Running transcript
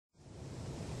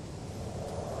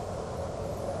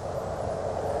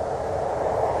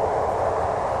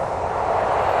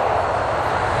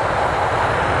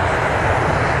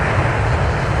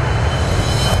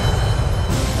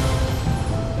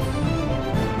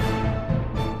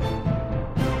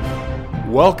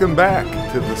Welcome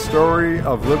back to the Story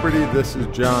of Liberty. This is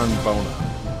John Bona.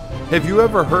 Have you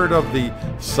ever heard of the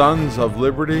Sons of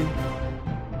Liberty?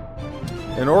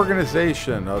 An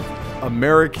organization of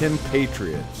American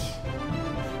patriots.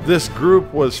 This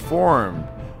group was formed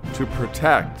to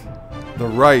protect the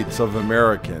rights of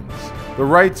Americans, the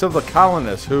rights of the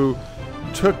colonists who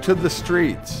took to the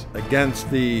streets against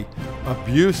the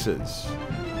abuses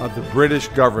of the British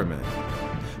government.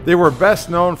 They were best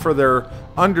known for their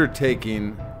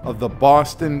undertaking of the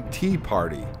Boston Tea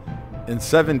Party in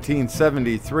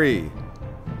 1773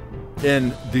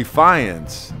 in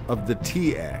defiance of the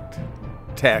Tea Act,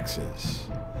 taxes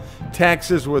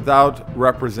without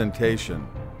representation,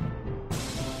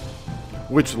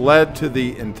 which led to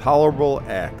the Intolerable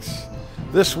Acts.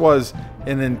 This was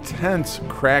an intense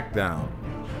crackdown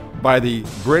by the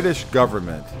British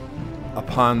government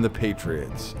upon the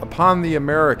patriots, upon the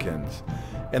Americans,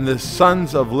 and the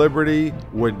Sons of Liberty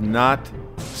would not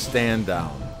stand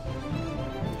down.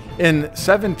 In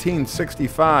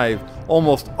 1765,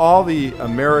 almost all the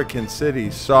American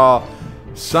cities saw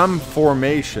some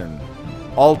formation,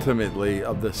 ultimately,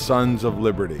 of the Sons of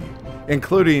Liberty,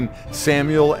 including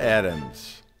Samuel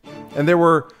Adams. And there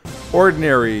were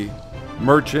ordinary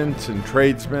merchants and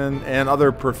tradesmen and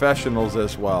other professionals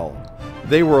as well.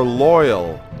 They were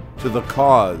loyal to the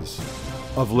cause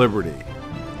of liberty.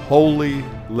 Holy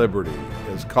Liberty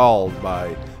is called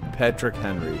by Patrick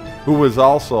Henry, who was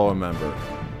also a member.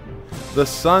 The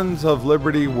Sons of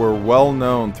Liberty were well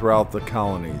known throughout the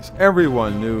colonies.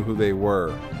 Everyone knew who they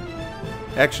were.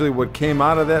 Actually, what came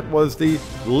out of that was the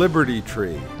Liberty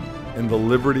Tree and the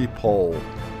Liberty Pole.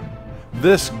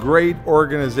 This great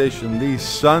organization, these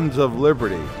Sons of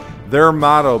Liberty, their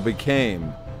motto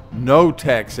became no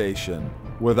taxation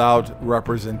without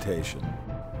representation.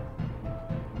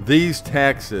 These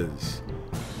taxes,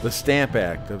 the Stamp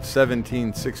Act of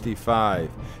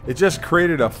 1765, it just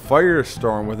created a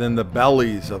firestorm within the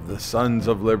bellies of the Sons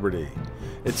of Liberty.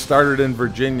 It started in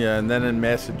Virginia and then in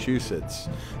Massachusetts.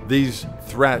 These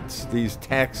threats, these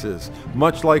taxes,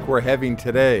 much like we're having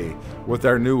today with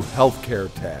our new health care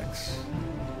tax.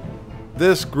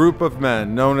 This group of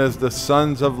men, known as the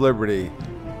Sons of Liberty,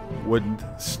 would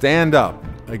stand up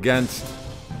against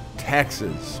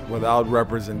taxes without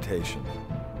representation.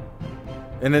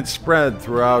 And it spread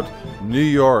throughout New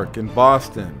York and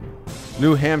Boston,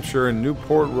 New Hampshire and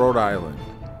Newport, Rhode Island.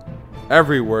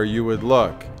 Everywhere you would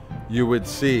look, you would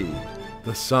see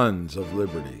the Sons of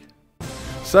Liberty.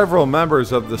 Several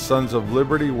members of the Sons of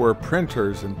Liberty were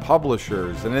printers and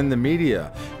publishers and in the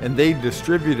media, and they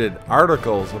distributed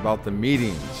articles about the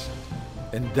meetings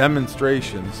and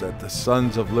demonstrations that the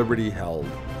Sons of Liberty held.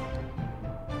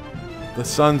 The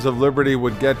Sons of Liberty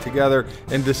would get together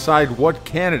and decide what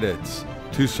candidates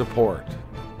to support.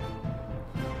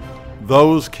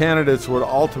 Those candidates would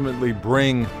ultimately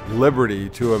bring liberty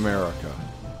to America.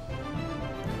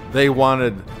 They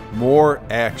wanted more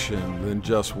action than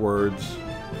just words.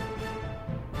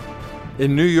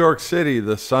 In New York City,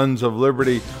 the Sons of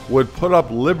Liberty would put up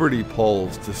liberty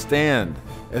poles to stand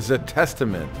as a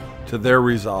testament to their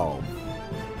resolve.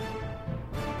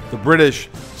 The British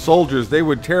soldiers, they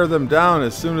would tear them down.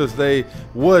 As soon as they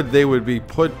would be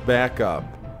put back up.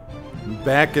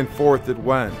 Back and forth it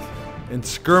went, and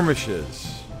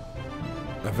skirmishes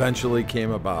eventually came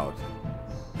about.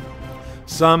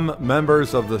 Some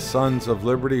members of the Sons of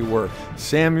Liberty were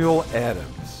Samuel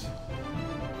Adams,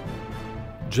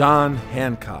 John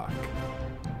Hancock,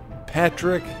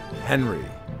 Patrick Henry,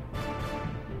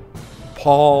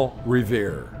 Paul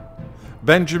Revere,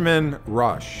 Benjamin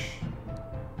Rush,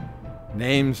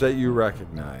 names that you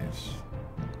recognize.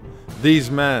 These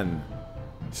men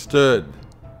stood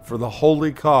for the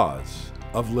holy cause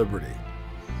of liberty.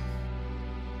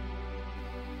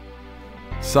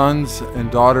 Sons and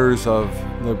daughters of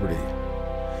liberty,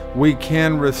 we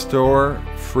can restore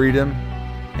freedom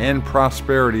and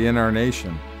prosperity in our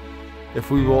nation if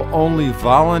we will only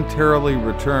voluntarily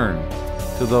return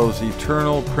to those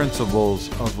eternal principles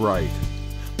of right,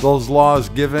 those laws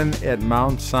given at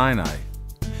Mount Sinai,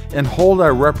 and hold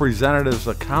our representatives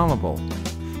accountable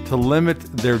to limit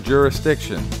their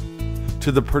jurisdiction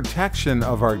to the protection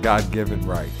of our God-given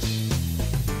rights,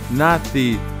 not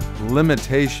the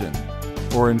limitation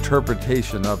or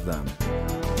interpretation of them.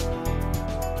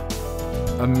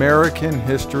 American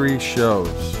history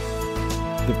shows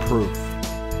the proof,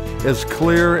 as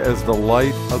clear as the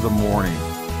light of the morning.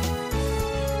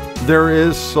 There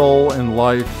is soul and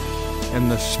life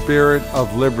and the spirit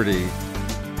of liberty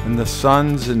in the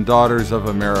sons and daughters of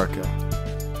America.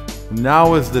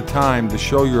 Now is the time to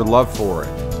show your love for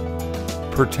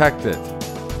it, protect it,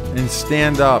 and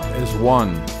stand up as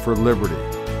one for liberty.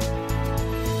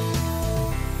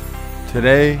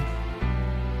 Today,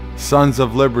 sons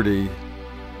of liberty,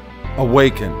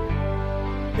 awaken.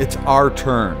 It's our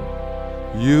turn.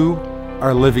 You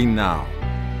are living now.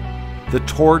 The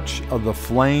torch of the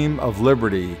flame of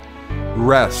liberty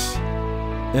rests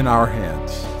in our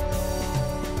hands.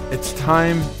 It's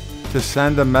time to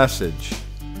send a message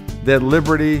that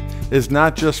liberty is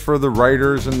not just for the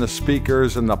writers and the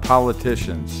speakers and the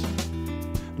politicians.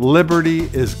 Liberty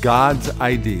is God's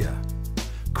idea.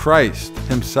 Christ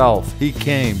himself, he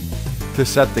came to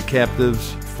set the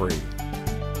captives free.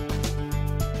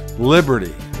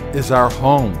 Liberty is our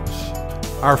homes,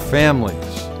 our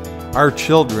families, our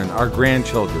children, our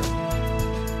grandchildren.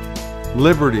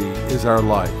 Liberty is our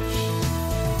lives,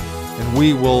 and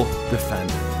we will defend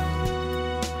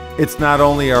it. It's not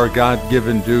only our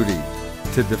God-given duty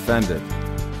to defend it,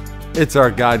 it's our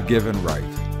God-given right.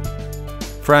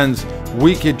 Friends,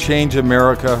 we could change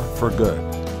America for good.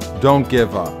 Don't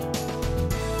give up.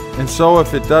 And so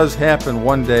if it does happen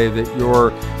one day that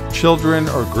your children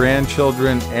or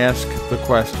grandchildren ask the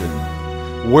question,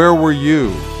 where were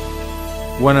you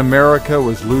when America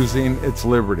was losing its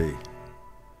liberty?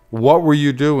 What were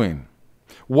you doing?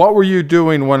 What were you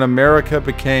doing when America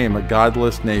became a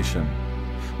godless nation?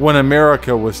 When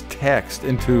America was taxed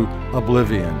into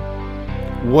oblivion?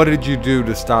 What did you do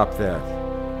to stop that?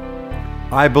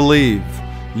 I believe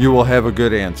you will have a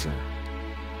good answer.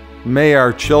 May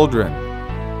our children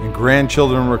and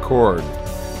grandchildren record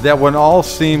that when all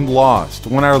seemed lost,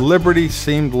 when our liberty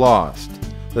seemed lost,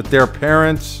 that their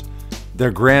parents,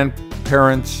 their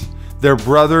grandparents, their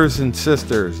brothers and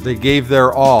sisters, they gave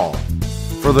their all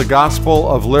for the gospel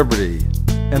of liberty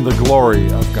and the glory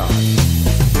of God.